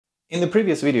In the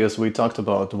previous videos, we talked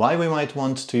about why we might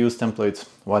want to use templates,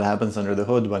 what happens under the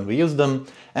hood when we use them,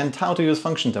 and how to use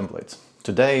function templates.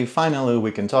 Today, finally,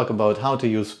 we can talk about how to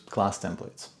use class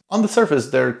templates. On the surface,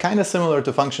 they're kinda similar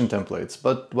to function templates,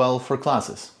 but, well, for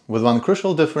classes, with one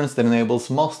crucial difference that enables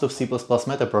most of C++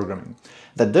 metaprogramming.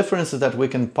 That difference is that we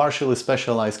can partially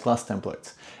specialize class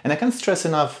templates, and I can't stress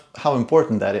enough how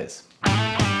important that is.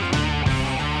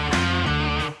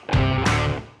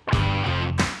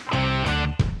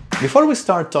 Before we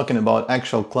start talking about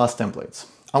actual class templates,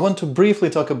 I want to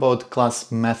briefly talk about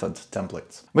class method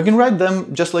templates. We can write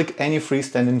them just like any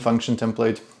freestanding function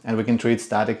template, and we can treat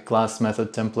static class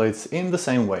method templates in the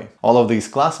same way. All of these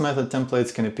class method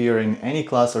templates can appear in any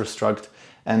class or struct,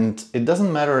 and it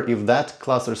doesn't matter if that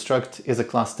class or struct is a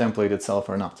class template itself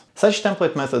or not. Such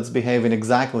template methods behave in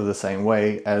exactly the same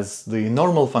way as the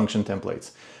normal function templates,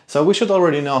 so we should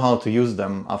already know how to use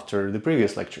them after the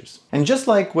previous lectures. And just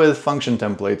like with function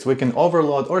templates, we can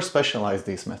overload or specialize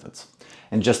these methods.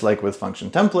 And just like with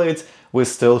function templates, we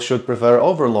still should prefer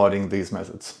overloading these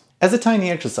methods. As a tiny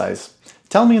exercise,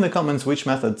 tell me in the comments which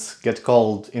methods get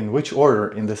called in which order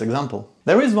in this example.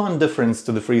 There is one difference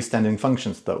to the freestanding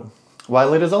functions though.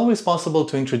 While it is always possible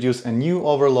to introduce a new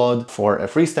overload for a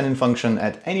freestanding function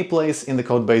at any place in the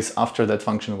codebase after that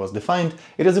function was defined,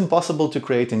 it is impossible to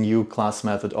create a new class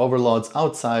method overloads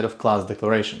outside of class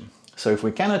declaration. So if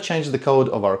we cannot change the code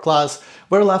of our class,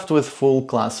 we're left with full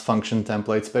class function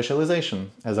template specialization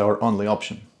as our only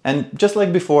option. And just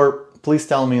like before, please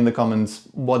tell me in the comments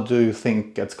what do you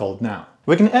think gets called now.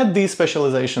 We can add these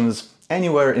specializations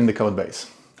anywhere in the codebase.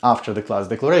 After the class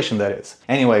declaration, that is.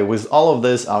 Anyway, with all of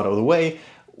this out of the way,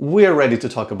 we're ready to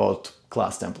talk about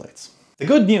class templates. The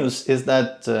good news is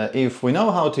that if we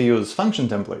know how to use function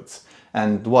templates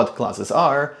and what classes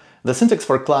are, the syntax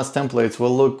for class templates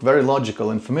will look very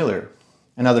logical and familiar.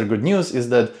 Another good news is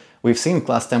that we've seen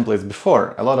class templates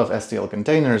before. A lot of STL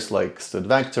containers like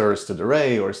studVector,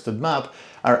 studArray, or studMap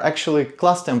are actually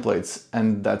class templates,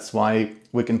 and that's why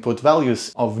we can put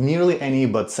values of nearly any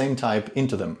but same type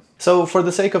into them. So for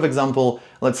the sake of example,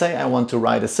 let's say I want to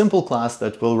write a simple class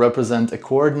that will represent a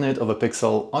coordinate of a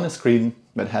pixel on a screen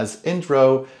that has int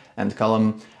row and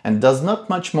column and does not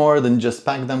much more than just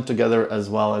pack them together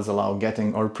as well as allow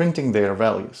getting or printing their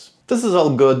values. This is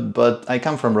all good, but I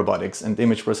come from robotics and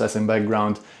image processing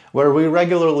background where we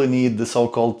regularly need the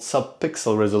so-called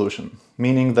sub-pixel resolution,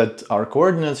 meaning that our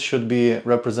coordinates should be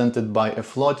represented by a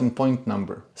floating point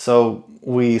number. So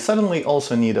we suddenly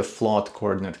also need a float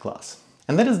coordinate class.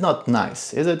 And that is not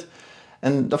nice, is it?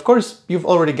 And of course, you've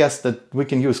already guessed that we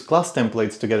can use class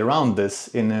templates to get around this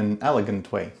in an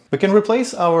elegant way. We can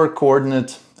replace our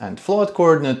coordinate and float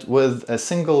coordinate with a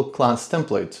single class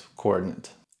template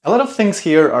coordinate. A lot of things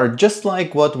here are just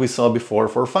like what we saw before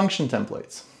for function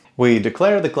templates. We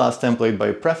declare the class template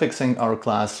by prefixing our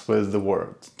class with the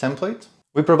word template.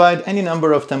 We provide any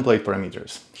number of template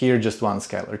parameters, here just one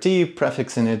scalar t,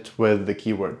 prefixing it with the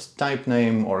keyword type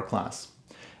name or class.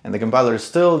 And the compiler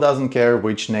still doesn't care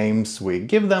which names we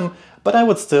give them, but I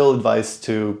would still advise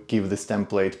to give this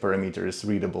template parameters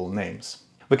readable names.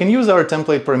 We can use our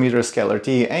template parameter scalar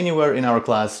t anywhere in our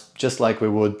class, just like we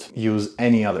would use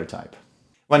any other type.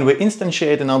 When we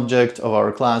instantiate an object of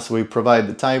our class, we provide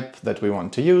the type that we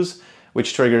want to use,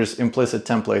 which triggers implicit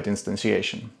template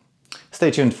instantiation. Stay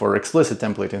tuned for explicit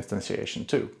template instantiation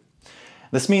too.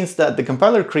 This means that the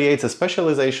compiler creates a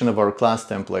specialization of our class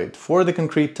template for the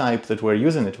concrete type that we're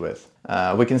using it with.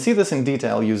 We can see this in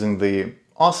detail using the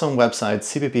awesome website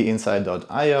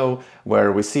cppinside.io,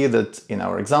 where we see that in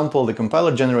our example the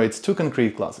compiler generates two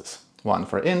concrete classes, one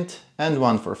for int and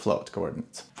one for float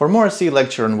coordinates. For more, see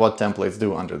lecture on what templates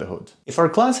do under the hood. If our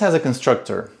class has a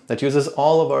constructor that uses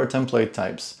all of our template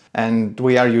types, and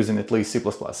we are using at least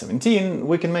C++17,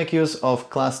 we can make use of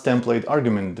class template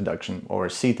argument deduction, or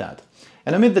CTAD,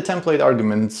 and omit the template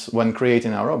arguments when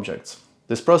creating our objects.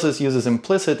 This process uses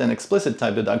implicit and explicit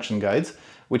type deduction guides,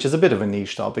 which is a bit of a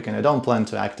niche topic and I don't plan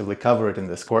to actively cover it in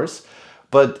this course.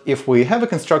 But if we have a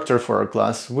constructor for our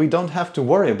class, we don't have to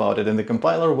worry about it and the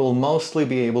compiler will mostly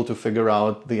be able to figure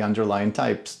out the underlying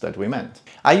types that we meant.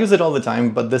 I use it all the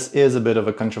time, but this is a bit of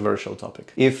a controversial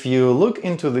topic. If you look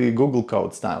into the Google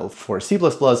code style for C++,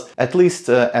 at least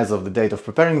as of the date of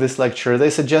preparing this lecture, they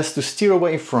suggest to steer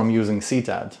away from using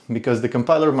CTAD, because the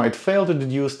compiler might fail to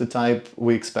deduce the type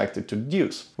we expect it to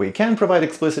deduce. We can provide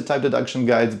explicit type deduction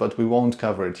guides, but we won't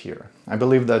cover it here. I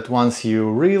believe that once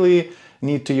you really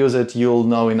need to use it, you'll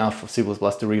know enough of C++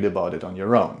 to read about it on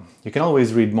your own. You can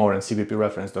always read more on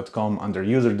cppreference.com under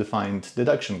user-defined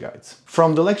deduction guides.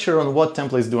 From the lecture on what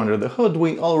templates do under the hood,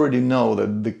 we already know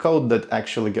that the code that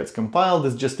actually gets compiled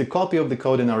is just a copy of the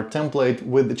code in our template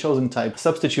with the chosen type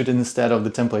substituted instead of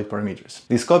the template parameters.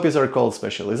 These copies are called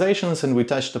specializations, and we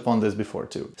touched upon this before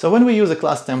too. So when we use a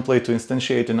class template to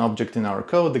instantiate an object in our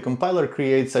code, the compiler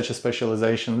creates such a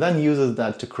specialization, then uses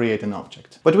that to create an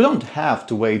object. But we don't have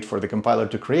to wait for the compiler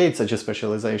to create such a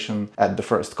specialization at the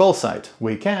first call site.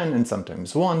 We can, and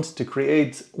sometimes want, to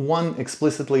create one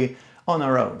explicitly on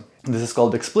our own. This is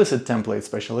called explicit template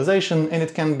specialization, and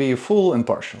it can be full and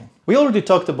partial. We already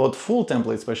talked about full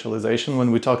template specialization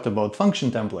when we talked about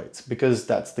function templates, because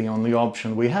that's the only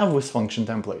option we have with function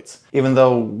templates, even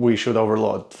though we should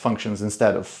overload functions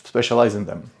instead of specializing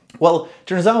them. Well,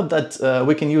 turns out that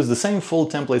we can use the same full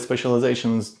template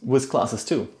specializations with classes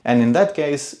too. And in that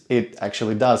case, it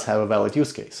actually does have a valid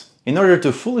use case. In order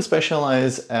to fully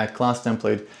specialize a class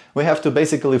template, we have to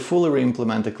basically fully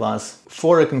re-implement a class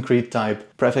for a concrete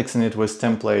type, prefixing it with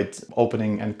template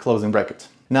opening and closing bracket.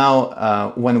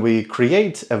 Now, when we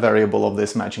create a variable of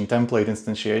this matching template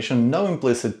instantiation, no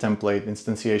implicit template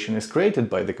instantiation is created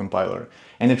by the compiler,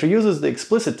 and it reuses the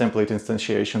explicit template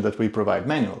instantiation that we provide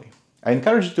manually. I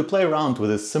encourage you to play around with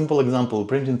this simple example,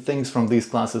 printing things from these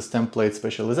classes' template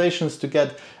specializations to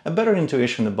get a better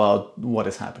intuition about what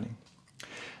is happening.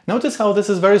 Notice how this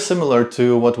is very similar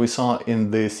to what we saw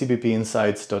in the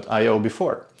cppinsights.io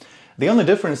before. The only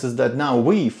difference is that now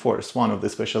we force one of the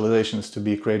specializations to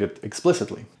be created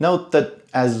explicitly. Note that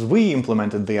as we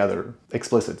implemented the other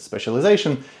explicit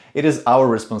specialization, it is our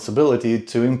responsibility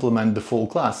to implement the full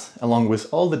class, along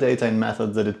with all the data and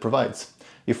methods that it provides.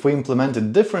 If we implement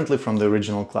it differently from the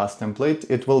original class template,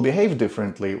 it will behave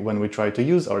differently when we try to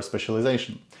use our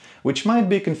specialization, which might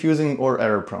be confusing or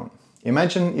error-prone.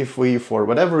 Imagine if we, for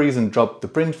whatever reason, dropped the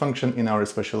print function in our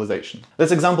specialization.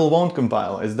 This example won't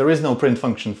compile, as there is no print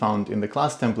function found in the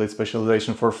class template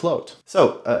specialization for float.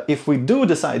 So, if we do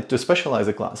decide to specialize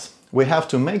a class, we have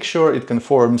to make sure it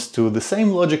conforms to the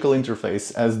same logical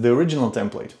interface as the original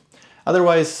template.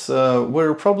 Otherwise,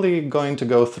 we're probably going to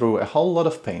go through a whole lot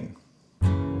of pain.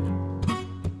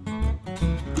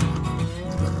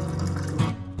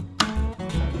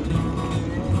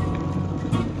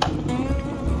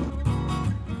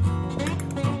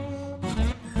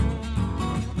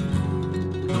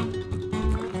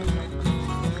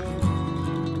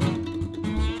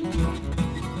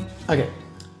 Okay,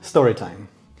 story time.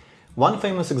 One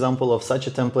famous example of such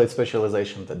a template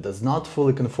specialization that does not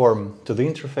fully conform to the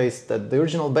interface that the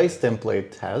original base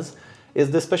template has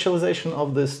is the specialization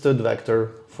of the stud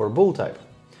vector for bool type.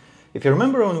 If you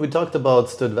remember when we talked about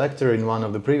stud vector in one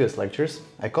of the previous lectures,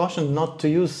 I cautioned not to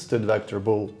use stud vector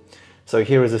bool. So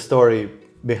here is a story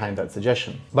behind that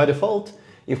suggestion. By default,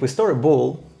 if we store a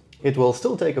bool, it will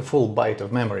still take a full byte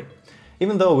of memory,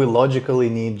 even though we logically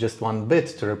need just one bit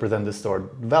to represent the stored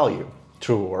value,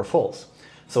 true or false.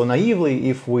 So naively,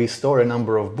 if we store a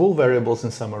number of bool variables in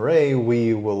some array,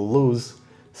 we will lose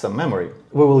some memory.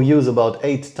 We will use about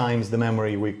 8 times the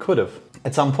memory we could have.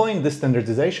 At some point, the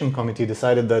standardization committee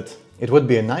decided that it would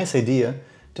be a nice idea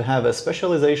to have a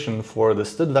specialization for the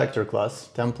stud vector class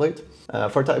template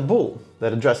for type bool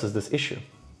that addresses this issue.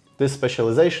 This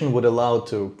specialization would allow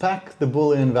to pack the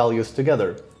boolean values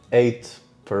together, 8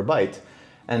 per byte,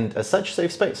 and as such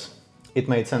save space. It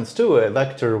made sense too. A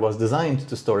vector was designed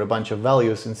to store a bunch of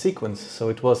values in sequence, so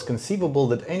it was conceivable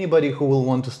that anybody who will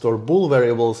want to store bool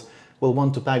variables will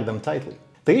want to pack them tightly.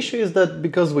 The issue is that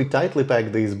because we tightly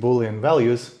pack these boolean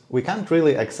values, we can't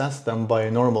really access them by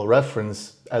a normal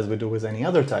reference as we do with any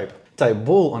other type. Type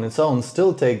bool on its own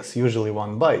still takes usually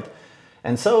 1 byte,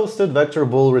 and so stud vector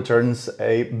bool returns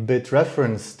a bit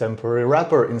reference temporary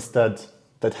wrapper instead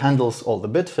that handles all the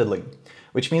bit fiddling,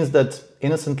 which means that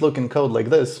innocent-looking code like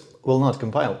this will not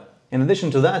compile. In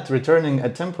addition to that, returning a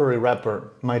temporary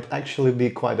wrapper might actually be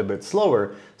quite a bit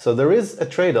slower, so there is a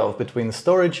trade-off between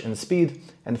storage and speed,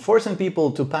 and forcing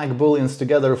people to pack booleans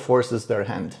together forces their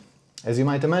hand. As you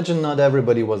might imagine, not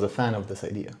everybody was a fan of this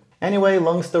idea. Anyway,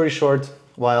 long story short,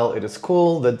 while it is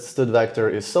cool that stud vector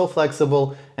is so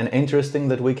flexible and interesting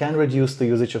that we can reduce the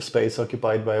usage of space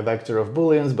occupied by a vector of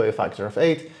booleans by a factor of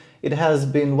 8, it has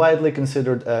been widely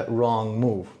considered a wrong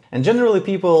move. And generally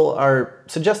people are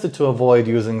suggested to avoid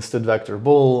using stud vector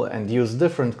bool and use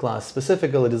different class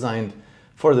specifically designed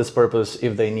for this purpose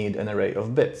if they need an array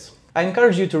of bits. I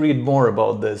encourage you to read more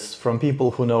about this from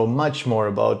people who know much more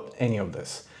about any of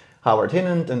this. Howard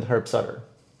Hinand and Herb Sutter.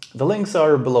 The links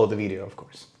are below the video, of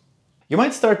course. You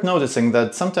might start noticing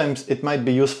that sometimes it might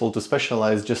be useful to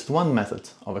specialize just one method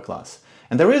of a class,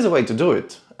 And there is a way to do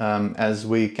it, as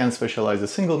we can specialize a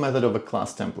single method of a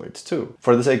class template too.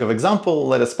 For the sake of example,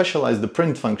 let us specialize the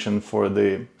print function for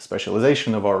the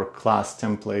specialization of our class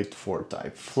template for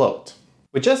type float.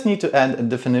 We just need to add a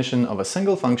definition of a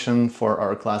single function for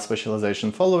our class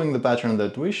specialization following the pattern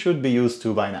that we should be used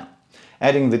to by now,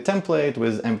 adding the template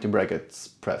with empty brackets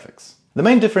prefix. The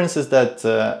main difference is that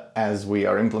as we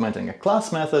are implementing a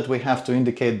class method, we have to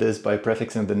indicate this by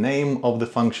prefixing the name of the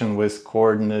function with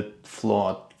coordinate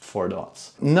float 4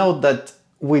 dots. Note that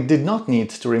we did not need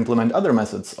to implement other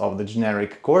methods of the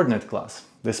generic coordinate class.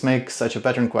 This makes such a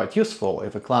pattern quite useful.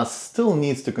 If a class still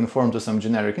needs to conform to some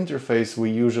generic interface, we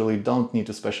usually don't need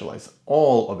to specialize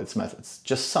all of its methods,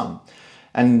 just some.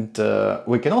 And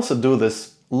we can also do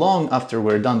this long after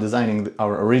we're done designing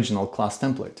our original class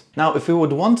template. Now, if we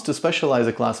would want to specialize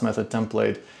a class method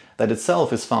template that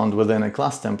itself is found within a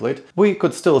class template, we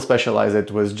could still specialize it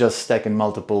with just stacking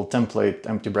multiple template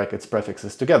empty brackets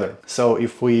prefixes together. So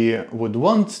if we would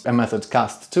want a method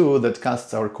cast2 that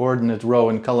casts our coordinate row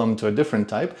and column to a different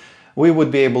type, we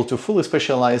would be able to fully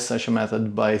specialize such a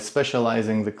method by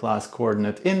specializing the class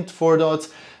coordinate int 4 dots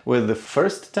with the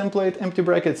first template empty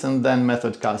brackets and then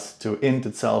method cast2int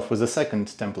itself with the second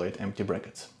template empty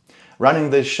brackets.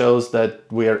 Running this shows that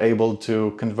we are able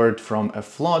to convert from a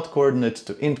float coordinate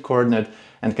to int coordinate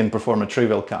and can perform a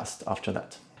trivial cast after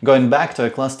that. Going back to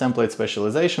a class template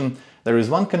specialization, there is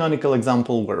one canonical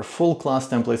example where full class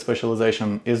template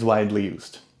specialization is widely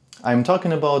used. I'm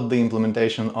talking about the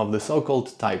implementation of the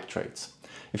so-called type traits.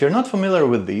 If you're not familiar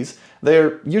with these,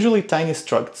 they're usually tiny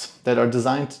structs that are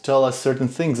designed to tell us certain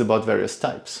things about various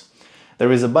types.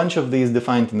 There is a bunch of these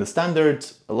defined in the standard,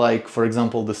 like for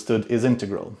example the stud is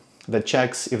integral, that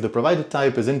checks if the provided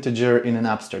type is integer in an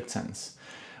abstract sense.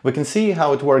 We can see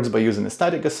how it works by using a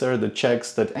static assert that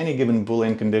checks that any given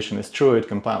Boolean condition is true at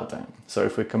compile time. So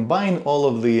if we combine all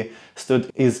of the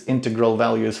stud is integral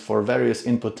values for various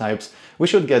input types, we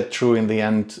should get true in the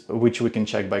end, which we can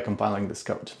check by compiling this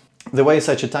code. The way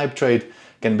such a type trait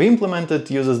can be implemented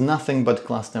uses nothing but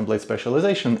class template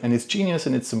specialization, and is genius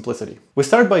in its simplicity. We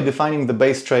start by defining the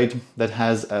base trait that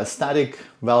has a static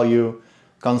value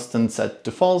constant set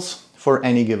to false for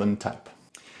any given type.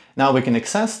 Now we can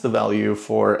access the value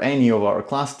for any of our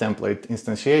class template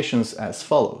instantiations as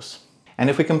follows. And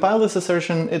if we compile this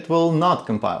assertion, it will not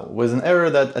compile, with an error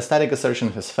that a static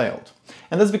assertion has failed.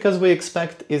 And that's because we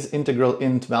expect is integral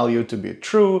int value to be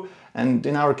true, and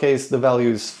in our case the value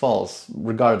is false,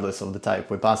 regardless of the type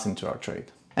we pass into our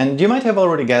trait. And you might have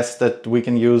already guessed that we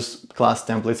can use class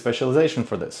template specialization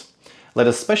for this. Let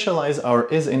us specialize our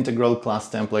isIntegral class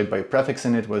template by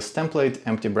prefixing it with template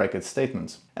empty bracket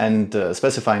statements and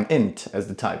specifying int as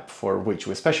the type for which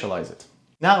we specialize it.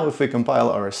 Now if we compile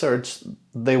our asserts,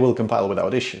 they will compile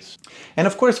without issues. And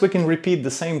of course we can repeat the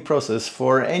same process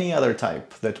for any other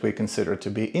type that we consider to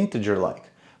be integer-like,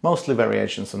 mostly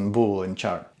variations on bool and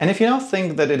char. And if you now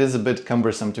think that it is a bit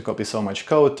cumbersome to copy so much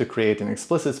code to create an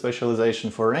explicit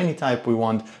specialization for any type we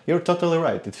want, you're totally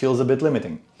right, it feels a bit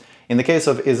limiting. In the case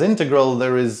of isIntegral,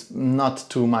 there is not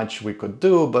too much we could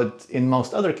do, but in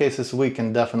most other cases we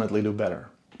can definitely do better.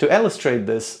 To illustrate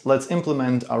this, let's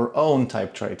implement our own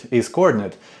type trait,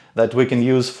 isCoordinate, that we can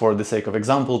use for the sake of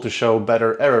example to show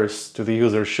better errors to the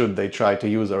user should they try to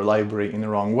use our library in the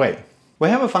wrong way. We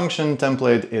have a function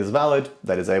template isValid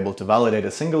that is able to validate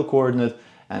a single coordinate,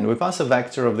 and we pass a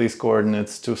vector of these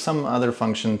coordinates to some other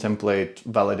function template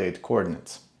validate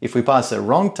coordinates. If we pass a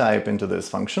wrong type into this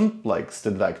function, like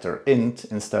stdvector int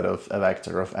instead of a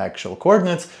vector of actual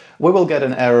coordinates, we will get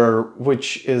an error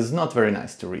which is not very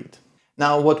nice to read.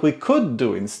 Now what we could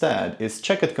do instead is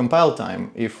check at compile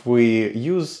time if we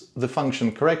use the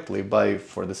function correctly by,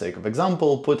 for the sake of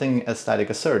example, putting a static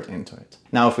assert into it.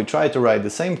 Now if we try to write the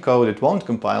same code, it won't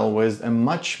compile with a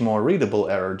much more readable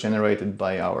error generated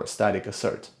by our static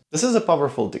assert. This is a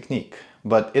powerful technique,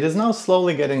 but it is now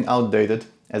slowly getting outdated,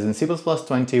 as in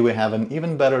C++20 we have an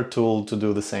even better tool to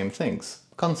do the same things,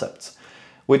 concepts,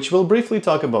 which we'll briefly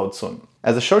talk about soon.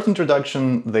 As a short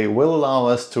introduction, they will allow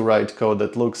us to write code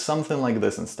that looks something like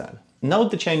this instead.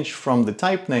 Note the change from the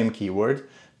type name keyword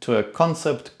to a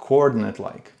concept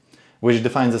coordinate-like, which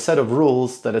defines a set of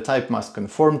rules that a type must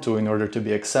conform to in order to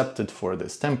be accepted for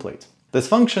this template. This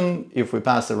function, if we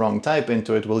pass a wrong type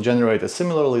into it, will generate a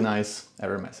similarly nice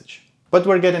error message. But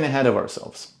we're getting ahead of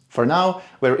ourselves. For now,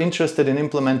 we're interested in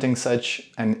implementing such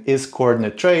an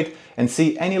isCoordinate trait and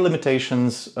see any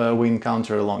limitations we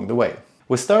encounter along the way.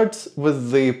 We start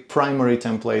with the primary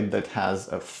template that has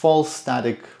a false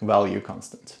static value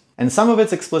constant, and some of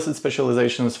its explicit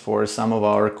specializations for some of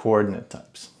our coordinate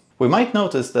types. We might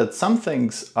notice that some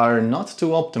things are not too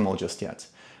optimal just yet.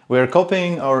 We are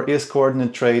copying our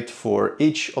is-coordinate trait for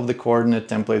each of the coordinate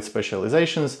template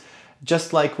specializations,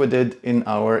 just like we did in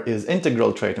our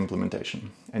is-integral trait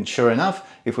implementation. And sure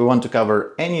enough, if we want to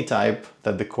cover any type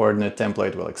that the coordinate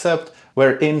template will accept,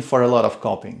 we're in for a lot of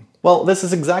copying. Well, this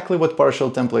is exactly what partial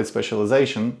template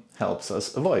specialization helps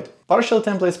us avoid. Partial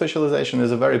template specialization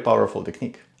is a very powerful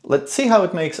technique. Let's see how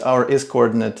it makes our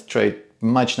is-coordinate trait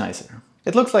much nicer.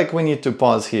 It looks like we need to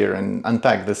pause here and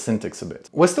unpack this syntax a bit.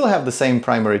 We still have the same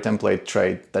primary template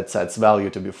trait that sets value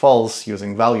to be false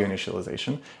using value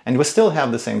initialization, and we still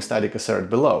have the same static assert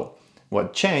below.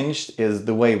 What changed is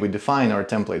the way we define our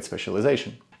template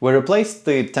specialization. We replaced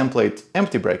the template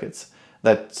empty brackets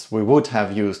that we would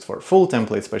have used for full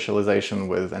template specialization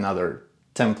with another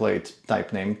template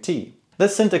type name t.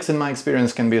 This syntax, in my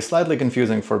experience, can be slightly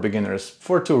confusing for beginners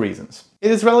for two reasons. It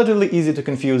is relatively easy to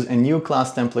confuse a new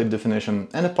class template definition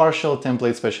and a partial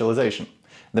template specialization.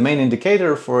 The main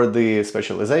indicator for the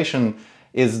specialization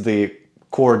is the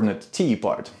coordinate t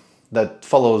part that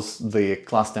follows the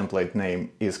class template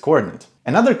name is-coordinate.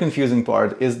 Another confusing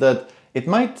part is that it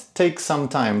might take some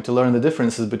time to learn the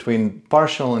differences between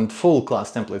partial and full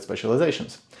class template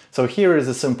specializations. So here is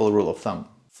a simple rule of thumb.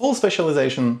 Full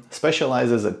specialization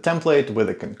specializes a template with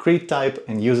a concrete type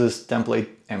and uses template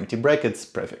empty brackets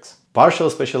prefix.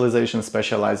 Partial specialization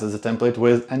specializes a template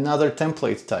with another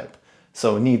template type,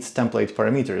 so needs template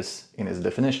parameters in its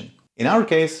definition. In our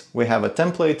case, we have a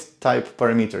template type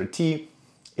parameter t.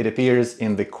 It appears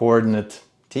in the coordinate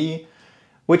t,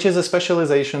 which is a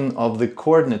specialization of the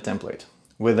coordinate template.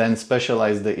 We then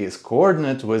specialize the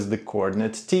is-coordinate with the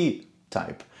coordinate t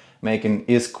type, making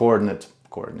is-coordinate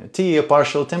coordinate t a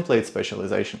partial template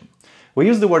specialization. We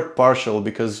use the word partial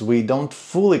because we don't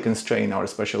fully constrain our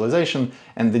specialization,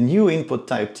 and the new input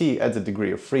type t adds a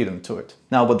degree of freedom to it.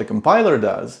 Now, what the compiler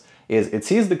does is it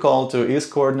sees the call to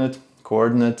is-coordinate,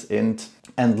 coordinate int,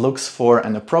 and looks for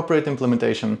an appropriate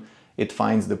implementation. It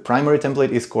finds the primary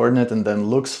template is-coordinate and then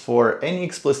looks for any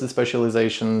explicit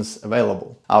specializations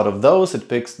available. Out of those, it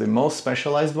picks the most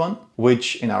specialized one,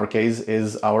 which in our case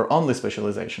is our only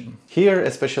specialization. Here, a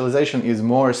specialization is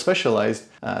more specialized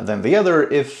than the other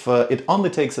if it only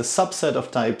takes a subset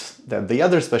of types that the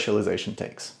other specialization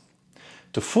takes.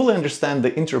 To fully understand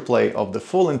the interplay of the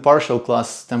full and partial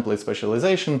class template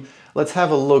specialization, let's have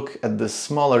a look at this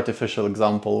small artificial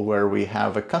example where we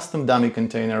have a custom dummy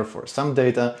container for some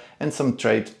data and some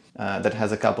trait that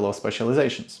has a couple of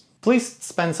specializations. Please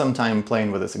spend some time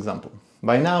playing with this example.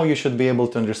 By now you should be able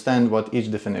to understand what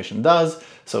each definition does,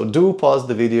 so do pause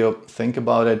the video, think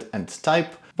about it, and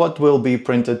type what will be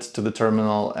printed to the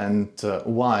terminal and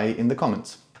why in the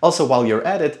comments. Also, while you're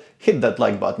at it, hit that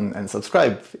like button and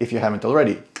subscribe if you haven't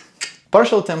already.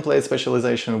 Partial template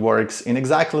specialization works in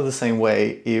exactly the same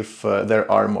way if there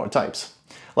are more types.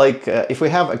 Like, if we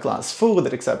have a class foo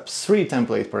that accepts 3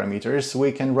 template parameters,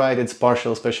 we can write its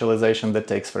partial specialization that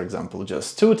takes, for example,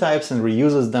 just 2 types and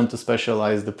reuses them to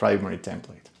specialize the primary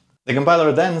template. The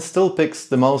compiler then still picks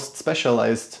the most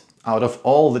specialized out of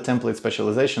all the template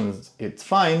specializations it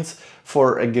finds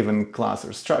for a given class or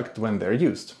struct when they're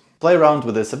used. Play around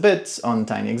with this a bit on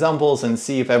tiny examples and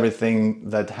see if everything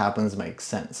that happens makes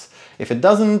sense. If it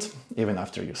doesn't, even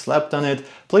after you slept on it,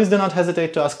 please do not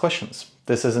hesitate to ask questions.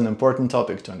 This is an important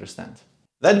topic to understand.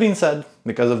 That being said,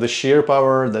 because of the sheer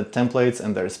power that templates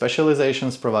and their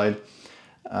specializations provide,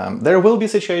 there will be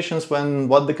situations when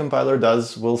what the compiler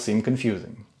does will seem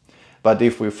confusing. But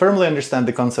if we firmly understand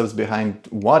the concepts behind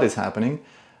what is happening,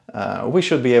 we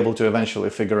should be able to eventually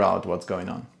figure out what's going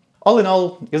on. All in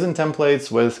all, using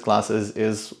templates with classes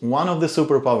is one of the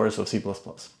superpowers of C++.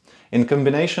 In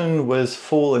combination with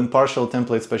full and partial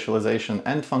template specialization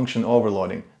and function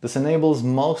overloading, this enables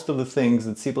most of the things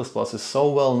that C++ is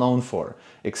so well known for.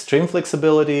 Extreme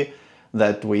flexibility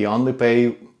that we only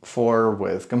pay for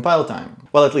with compile time.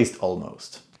 Well, at least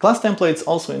almost. Class templates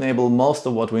also enable most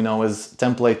of what we know as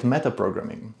template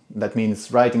metaprogramming. That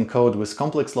means writing code with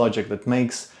complex logic that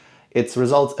makes its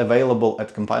results available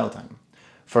at compile time.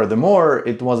 Furthermore,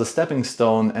 it was a stepping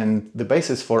stone and the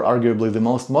basis for arguably the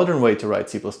most modern way to write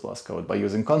C++ code by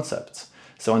using concepts.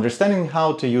 So understanding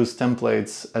how to use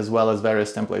templates as well as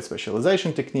various template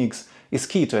specialization techniques is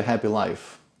key to a happy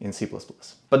life in C++.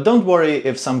 But don't worry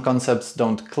if some concepts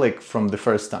don't click from the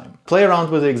first time. Play around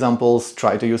with the examples,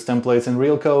 try to use templates in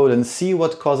real code and see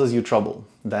what causes you trouble.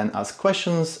 Then ask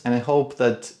questions, and I hope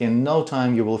that in no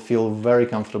time you will feel very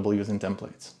comfortable using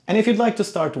templates. And if you'd like to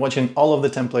start watching all of the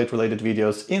template related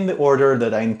videos in the order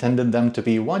that I intended them to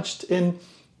be watched in,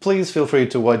 please feel free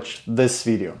to watch this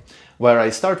video, where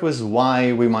I start with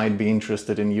why we might be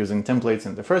interested in using templates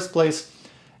in the first place,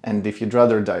 And if you'd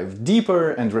rather dive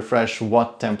deeper and refresh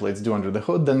what templates do under the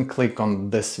hood, then click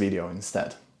on this video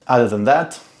instead. Other than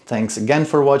that, thanks again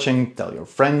for watching, tell your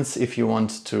friends if you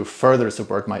want to further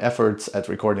support my efforts at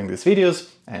recording these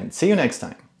videos, and see you next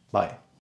time. Bye.